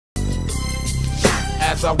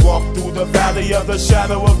As I walk through the valley of the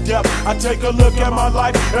shadow of death, I take a look at my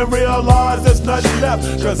life and realize there's nothing left.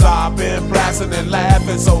 Cause I've been blasting and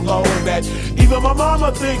laughing so long that even my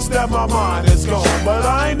mama thinks that my mind is gone. But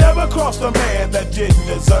I ain't never crossed a man that didn't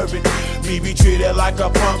deserve it. Me be treated like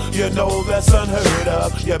a punk, you know that's unheard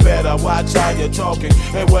of. You better watch how you're talking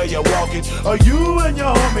and where you're walking, or you and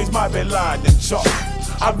your homies might be lying in chalk.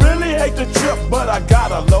 I really hate the trip, but I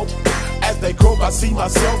gotta low. As they croak, I see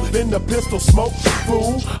myself in the pistol smoke.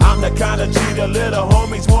 Fool, I'm the kind of G the little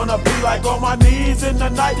homies wanna be like, on my knees in the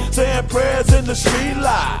night, saying prayers in the street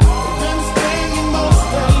light. Been staying most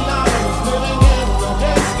of their lives, living in the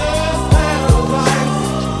gangster's paradise.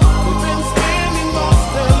 We've been spending most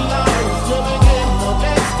of their lives, living in the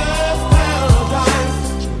gangster's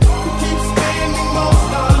paradise. We keep spending most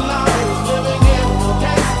of our lives, living in the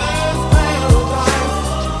gangster's paradise.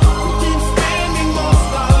 We keep spending most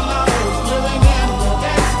of our lives, living in the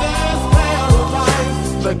gangster's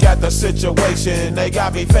paradise. Look at the situation they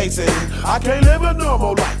got me facing. I can't live a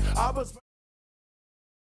normal life.